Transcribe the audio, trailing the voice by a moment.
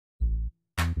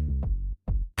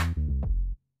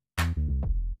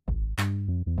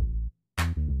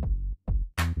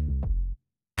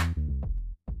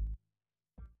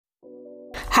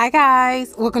Hi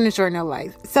guys, welcome to Short Nail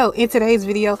Life. So in today's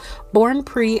video, Born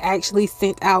Pretty actually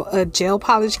sent out a gel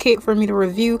polish kit for me to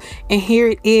review, and here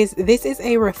it is. This is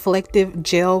a reflective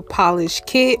gel polish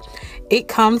kit. It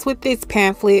comes with this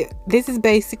pamphlet. This is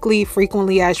basically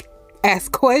frequently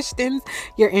asked questions,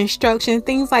 your instructions,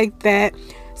 things like that.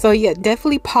 So yeah,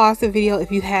 definitely pause the video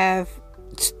if you have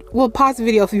pause the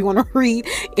video if you want to read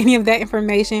any of that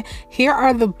information. Here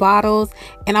are the bottles,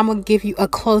 and I'm gonna give you a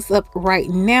close-up right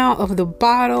now of the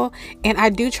bottle, and I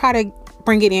do try to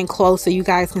bring it in close so you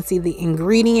guys can see the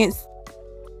ingredients.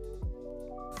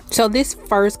 So this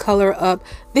first color up,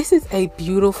 this is a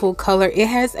beautiful color. It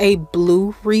has a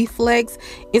blue reflex.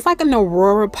 It's like an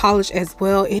aurora polish as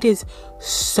well. It is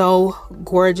so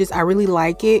gorgeous. I really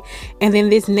like it. And then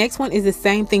this next one is the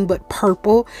same thing but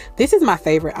purple. This is my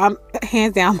favorite. I'm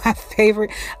hands down my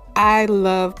favorite. I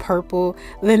love purple.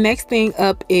 The next thing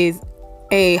up is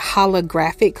a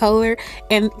holographic color,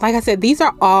 and like I said, these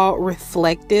are all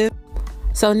reflective.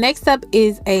 So next up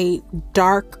is a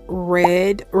dark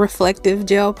red reflective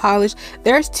gel polish.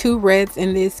 There's two reds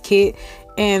in this kit,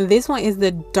 and this one is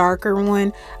the darker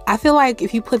one. I feel like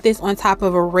if you put this on top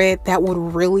of a red, that would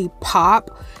really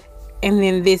pop. And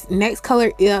then this next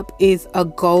color up is a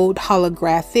gold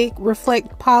holographic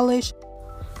reflect polish.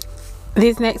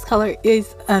 This next color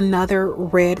is another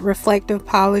red reflective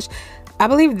polish. I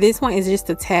believe this one is just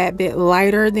a tad bit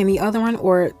lighter than the other one,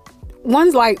 or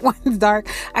one's light, one's dark.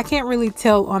 I can't really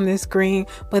tell on this screen,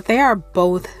 but they are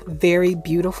both very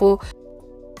beautiful.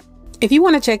 If you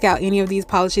want to check out any of these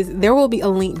polishes, there will be a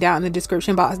link down in the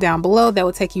description box down below that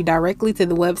will take you directly to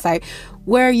the website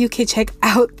where you can check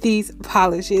out these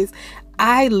polishes.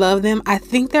 I love them. I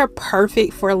think they're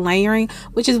perfect for layering,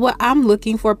 which is what I'm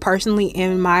looking for personally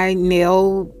in my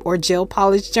nail or gel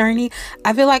polish journey.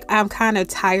 I feel like I'm kind of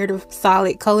tired of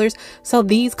solid colors, so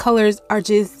these colors are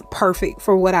just perfect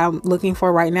for what I'm looking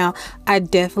for right now. I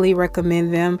definitely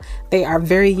recommend them. They are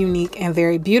very unique and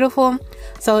very beautiful.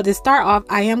 So to start off,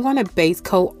 I am going to base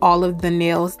coat all of the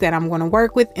nails that I'm going to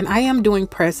work with, and I am doing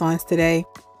press-ons today.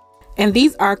 And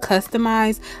these are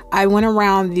customized. I went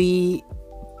around the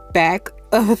back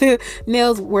of the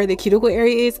nails where the cuticle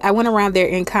area is. I went around there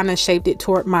and kind of shaped it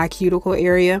toward my cuticle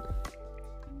area.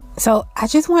 So I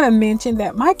just want to mention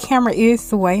that my camera is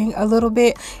swaying a little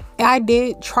bit. I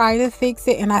did try to fix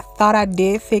it, and I thought I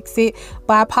did fix it,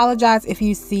 but I apologize if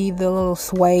you see the little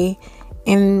sway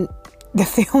in the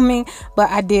filming, but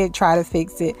I did try to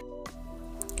fix it.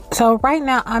 So right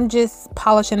now I'm just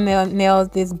polishing the nails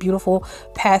this beautiful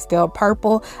pastel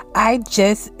purple. I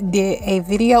just did a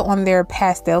video on their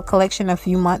pastel collection a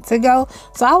few months ago,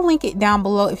 so I'll link it down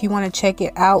below if you want to check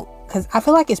it out, because I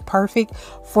feel like it's perfect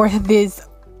for this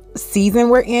season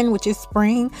we're in, which is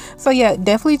spring. So yeah,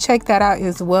 definitely check that out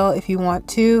as well if you want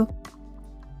to.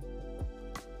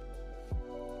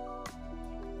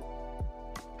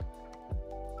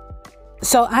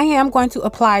 So I am going to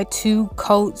apply 2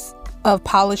 coats of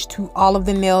polish to all of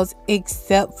the nails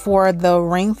except for the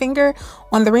ring finger.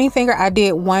 On the ring finger, I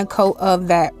did 1 coat of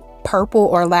that purple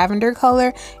or lavender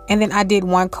color, and then I did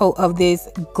 1 coat of this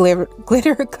glitter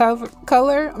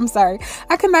color. I'm sorry,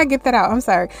 I could not get that out. I'm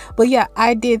sorry, but yeah,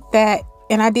 I did that,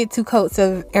 and I did 2 coats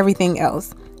of everything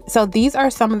else. So these are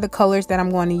some of the colors that I'm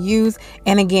going to use,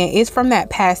 and again, it's from that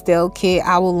pastel kit.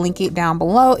 I will link it down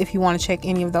below if you want to check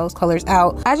any of those colors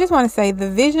out. I just want to say the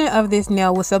vision of this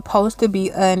nail was supposed to be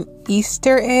an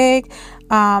Easter egg.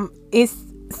 It's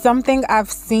something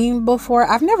I've seen before.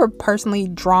 I've never personally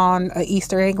drawn an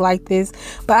Easter egg like this,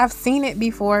 but I've seen it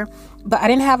before, but I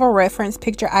didn't have a reference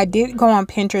picture. I did go on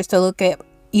Pinterest to look at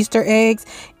Easter eggs,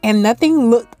 and nothing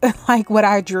looked like what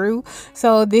I drew,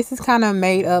 so this is kind of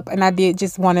made up, and I did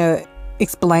just want to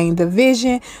explain the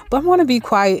vision, but I'm going to be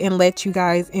quiet and let you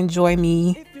guys enjoy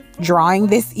me drawing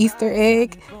this Easter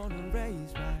egg.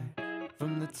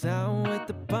 From the town with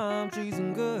the palm trees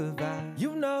and good vibes,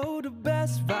 you know the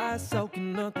best vibe,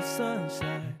 soaking up the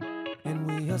sunshine. And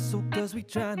we hustle cause we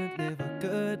tryna live a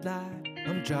good life.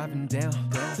 I'm driving down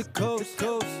the coast,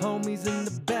 homies in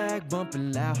the bag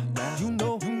bumping loud. You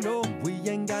know, we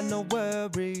ain't got no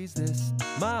worries. This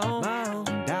my home,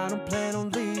 and I don't plan on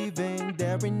leaving.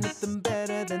 There ain't nothing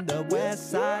better than the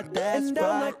west side, that's and right.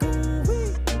 I'm like, ooh,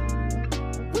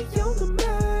 we on the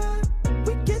map.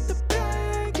 We get the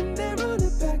bag and then run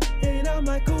it back. And I'm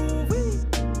like, ooh,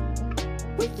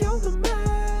 we on the map.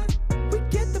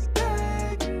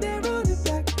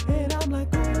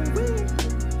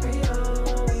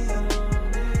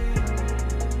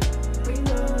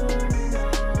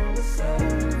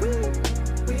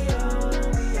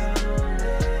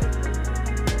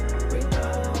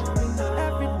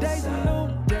 Every day's a new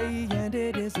day and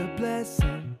it is a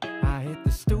blessing. I hit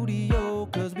the studio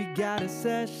cause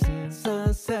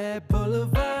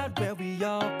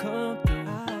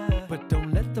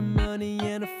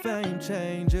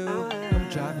change you. I'm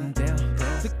driving down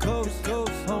the coast,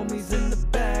 homies in the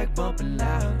bag bumping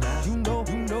loud. You know,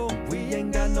 we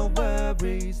ain't got no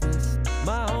worries. This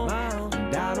my home,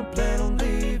 and I don't plan on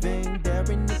leaving. There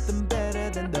ain't nothing better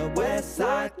than the west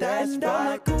side. That's right. I'm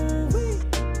like, ooh,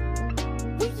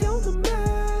 we on the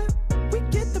map. We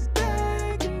get the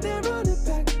bag and then run it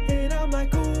back. And I'm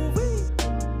like, ooh,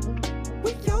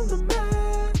 we on the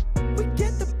map. We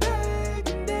get the bag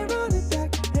and then run it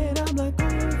back. And I'm like, ooh,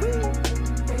 we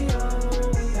own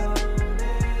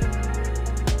it.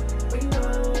 We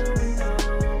know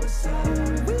what's up.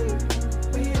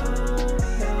 We own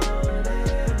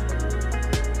it.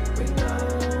 We know.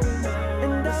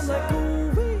 And I'm like,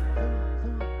 ooh,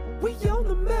 we on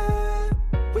the map.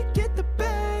 We get the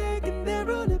bag and then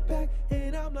run it back.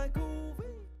 And I'm like, ooh.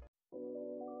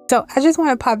 So I just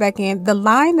want to pop back in. The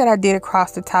line that I did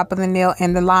across the top of the nail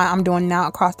and the line I'm doing now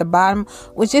across the bottom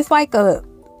was just like a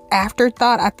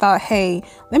afterthought. I thought, hey,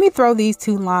 let me throw these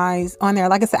two lines on there.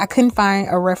 Like I said, I couldn't find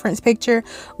a reference picture.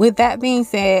 With that being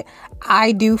said,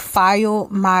 I do file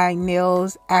my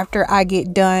nails after I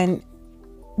get done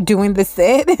doing the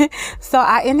set. So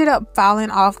I ended up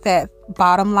filing off that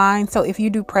bottom line. So if you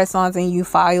do press-ons and you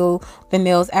file the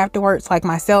nails afterwards, like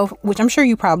myself, which I'm sure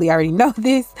you probably already know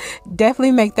this,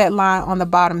 definitely make that line on the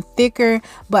bottom thicker.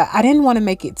 But I didn't want to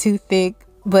make it too thick,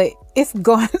 but it's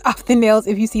going off the nails.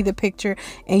 If you see the picture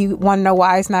and you want to know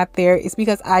why it's not there, it's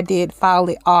because I did file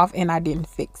it off and I didn't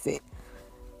fix it.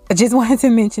 I just wanted to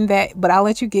mention that, but I'll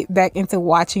let you get back into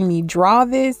watching me draw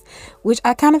this, which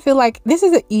I kind of feel like this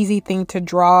is an easy thing to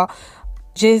draw.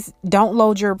 Just don't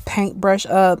load your paintbrush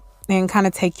up and kind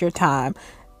of take your time.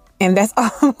 And that's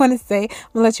all I want to say. I'm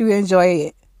gonna let you enjoy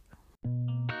it.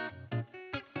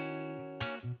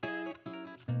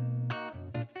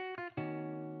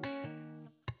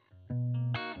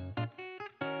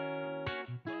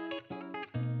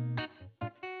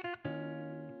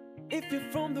 If you're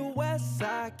from the west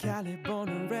side, Cali, born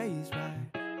and raised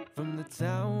right from the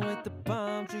town with the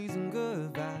palm trees and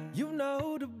good vibes. You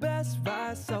know the best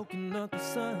vibe, soaking up the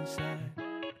sunshine.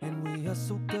 And we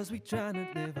hustle cause we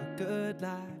tryna live a good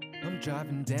life. I'm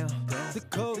driving down the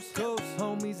coast,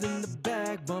 homies in the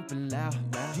bag bumping loud.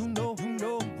 You know,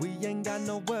 we ain't got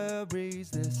no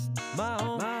worries. This my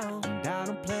home, and I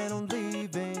don't plan on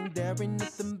leaving. There ain't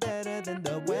nothing better than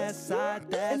the west side.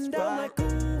 That's and right. I'm like,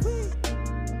 ooh,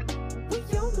 we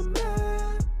on the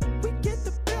map. We get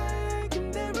the bag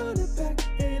and then run it back.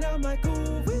 And I'm like,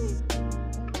 ooh,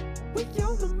 we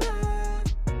on the map.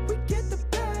 We get the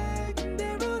bag and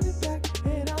then run it back.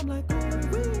 And I'm like, ooh,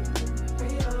 we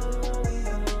own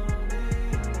it.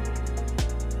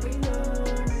 We know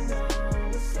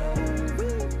what's up.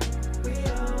 We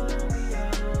own it.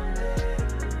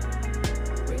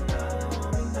 We know.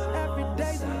 Every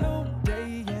day's a new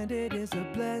day and it is a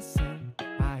blessing.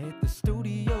 I hit the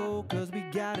studio cause we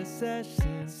got a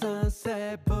session.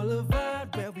 Sunset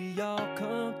Boulevard where we all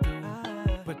come through.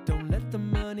 But don't let the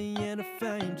money and the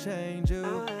fame change you.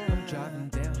 I'm driving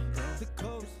down the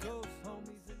coast,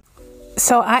 homies.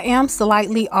 So I am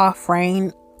slightly off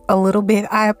frame a little bit.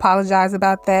 I apologize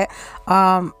about that.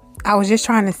 I was just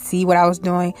trying to see what I was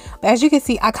doing. But as you can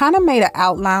see, I kind of made an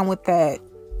outline with that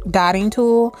dotting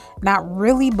tool. Not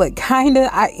really, but kind of.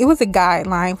 It was a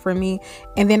guideline for me.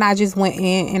 And then I just went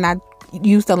in and I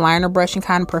used the liner brush and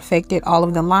kind of perfected all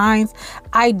of the lines.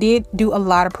 I did do a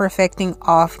lot of perfecting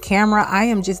off camera. I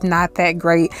am just not that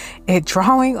great at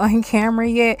drawing on camera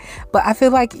yet, but I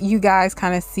feel like you guys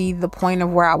kind of see the point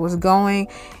of where I was going.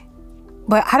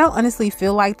 But I don't honestly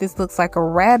feel like this looks like a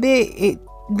rabbit.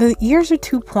 The ears are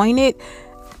too pointed.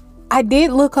 I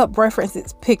did look up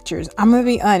references pictures, I'm gonna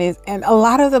be honest, and a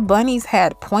lot of the bunnies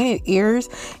had pointed ears,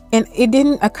 and it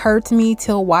didn't occur to me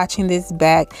till watching this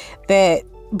back that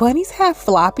bunnies have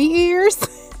floppy ears.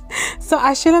 So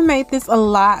I should have made this a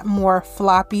lot more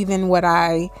floppy than what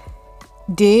I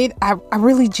did. I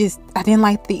didn't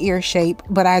like the ear shape,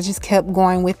 but I just kept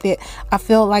going with it. I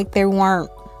felt like they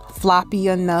weren't floppy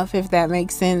enough, if that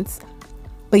makes sense.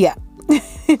 But yeah,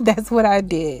 that's what I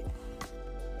did.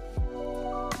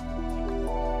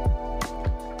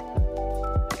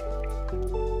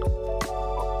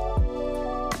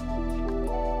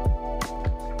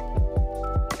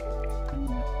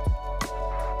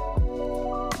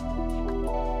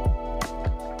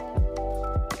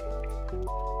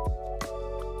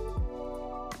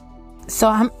 So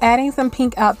I'm adding some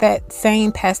pink out that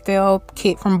same pastel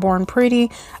kit from Born Pretty.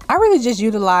 I really just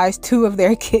utilized 2 of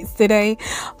their kits today.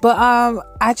 But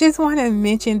I just want to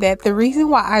mention that the reason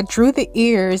why I drew the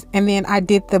ears and then I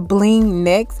did the bling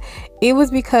next It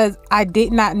was because I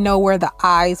did not know where the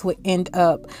eyes would end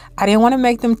up. I didn't want to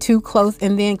make them too close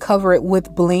and then cover it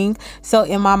with bling. So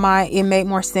in my mind, it made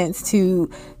more sense to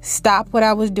stop what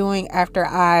I was doing after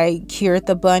I cured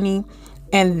the bunny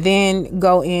and then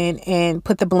go in and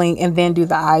put the bling and then do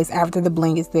the eyes after the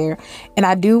bling is there. And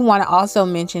I do want to also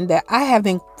mention that I have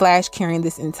been flash curing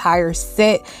this entire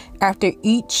set. After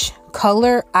each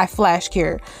color, I flash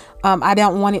cure. I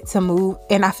don't want it to move,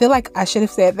 and I feel like I should have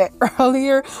said that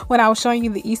earlier when I was showing you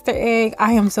the Easter egg.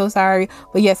 I am so sorry,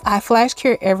 but yes, I flash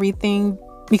cure everything,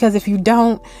 because if you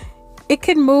don't, it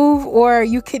could move or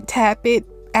you could tap it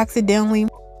accidentally.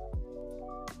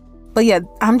 But yeah,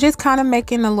 I'm just kind of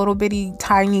making a little bitty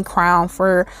tiny crown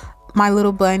for my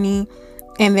little bunny.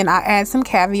 And then I add some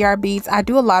caviar beads. I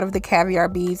do a lot of the caviar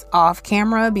beads off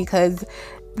camera because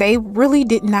they really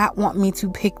did not want me to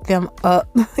pick them up,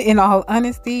 in all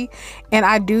honesty. And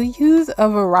I do use a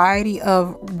variety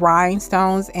of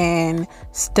rhinestones and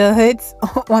studs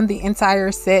on the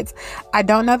entire set. I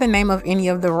don't know the name of any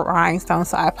of the rhinestones,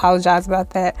 so I apologize about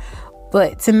that.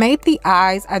 But to make the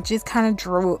eyes, I just kind of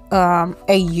drew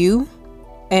a U,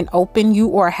 an open U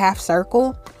or a half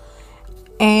circle.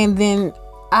 And then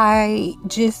I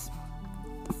just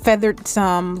feathered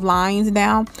some lines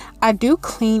down. I do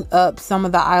clean up some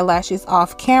of the eyelashes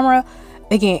off camera.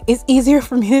 Again, it's easier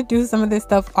for me to do some of this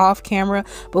stuff off camera,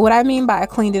 but what I mean by I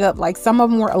cleaned it up, like some of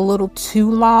them were a little too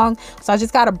long, so I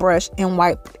just got a brush and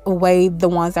wiped away the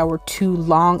ones that were too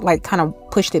long, like kind of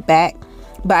pushed it back,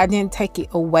 but I didn't take it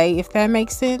away, if that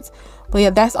makes sense. But yeah,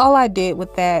 that's all I did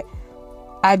with that.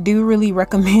 I do really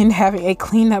recommend having a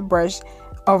cleanup brush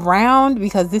around,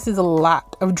 because this is a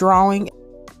lot of drawing.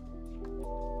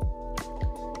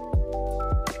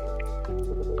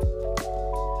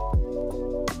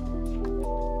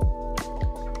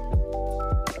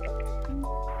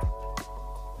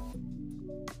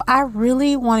 I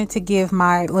really wanted to give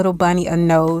my little bunny a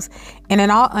nose, and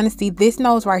in all honesty, this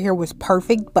nose right here was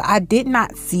perfect, but I did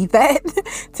not see that.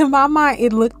 To my mind,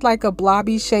 it looked like a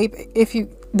blobby shape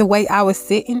the way I was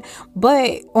sitting,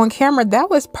 but on camera that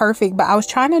was perfect. But I was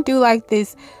trying to do like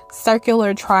this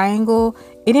circular triangle.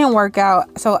 It didn't work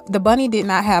out, so the bunny did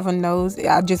not have a nose.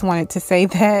 I just wanted to say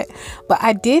that. But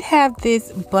I did have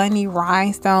this bunny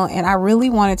rhinestone, and I really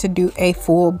wanted to do a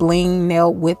full bling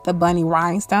nail with the bunny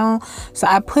rhinestone, so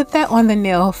I put that on the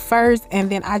nail first, and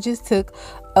then I just took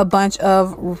a bunch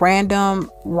of random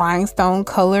rhinestone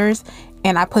colors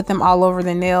and I put them all over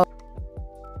the nail.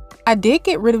 I did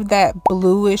get rid of that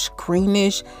bluish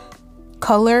greenish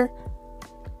color.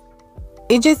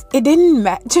 It didn't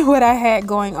match what I had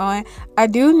going on. I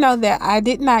do know that I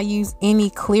did not use any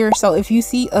clear, so if you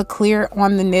see a clear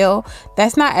on the nail,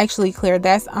 that's not actually clear.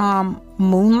 That's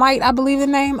Moonlight, I believe the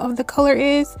name of the color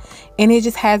is, and it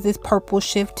just has this purple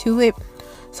shift to it.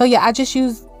 So yeah, I just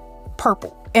used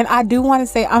purple. And I do want to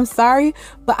say I'm sorry,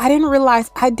 but I didn't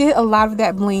realize I did a lot of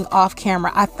that bling off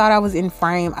camera. I thought I was in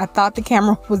frame. I thought the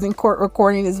camera was in court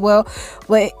recording as well.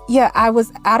 But yeah, I was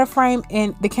out of frame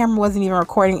and the camera wasn't even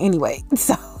recording anyway.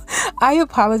 So I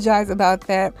apologize about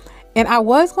that. And I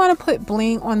was going to put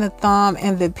bling on the thumb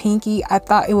and the pinky. I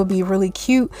thought it would be really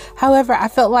cute. However, I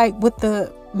felt like with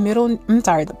the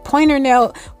the pointer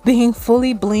nail being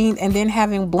fully blinged and then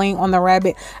having bling on the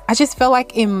rabbit, I just felt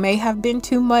like it may have been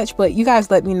too much. But you guys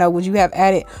let me know, would you have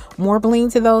added more bling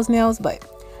to those nails? But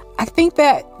I think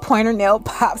that pointer nail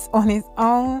pops on its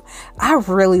own. I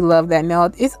really love that nail.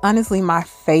 It's honestly my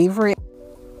favorite.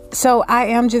 So I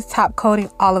am just top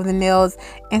coating all of the nails,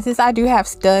 and since I do have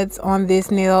studs on this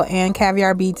nail and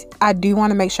caviar beads, I do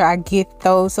want to make sure I get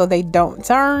those so they don't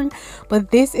turn.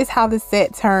 But this is how the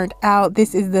set turned out.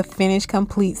 This is the finished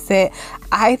complete set.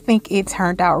 I think it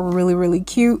turned out really, really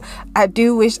cute. I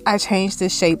do wish I changed the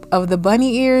shape of the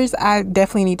bunny ears. I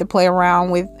definitely need to play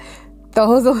around with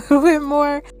those a little bit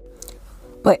more.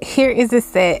 But here is the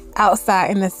set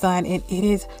outside in the sun, and it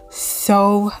is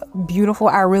so beautiful.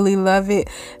 I really love it.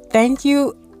 Thank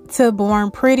you to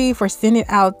Born Pretty for sending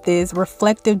out this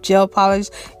reflective gel polish.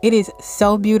 It is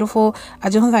so beautiful. I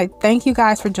just want to say thank you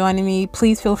guys for joining me.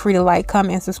 Please feel free to like,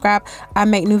 comment, and subscribe. I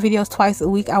make new videos twice a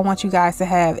week. I want you guys to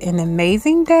have an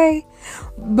amazing day.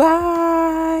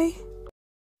 Bye.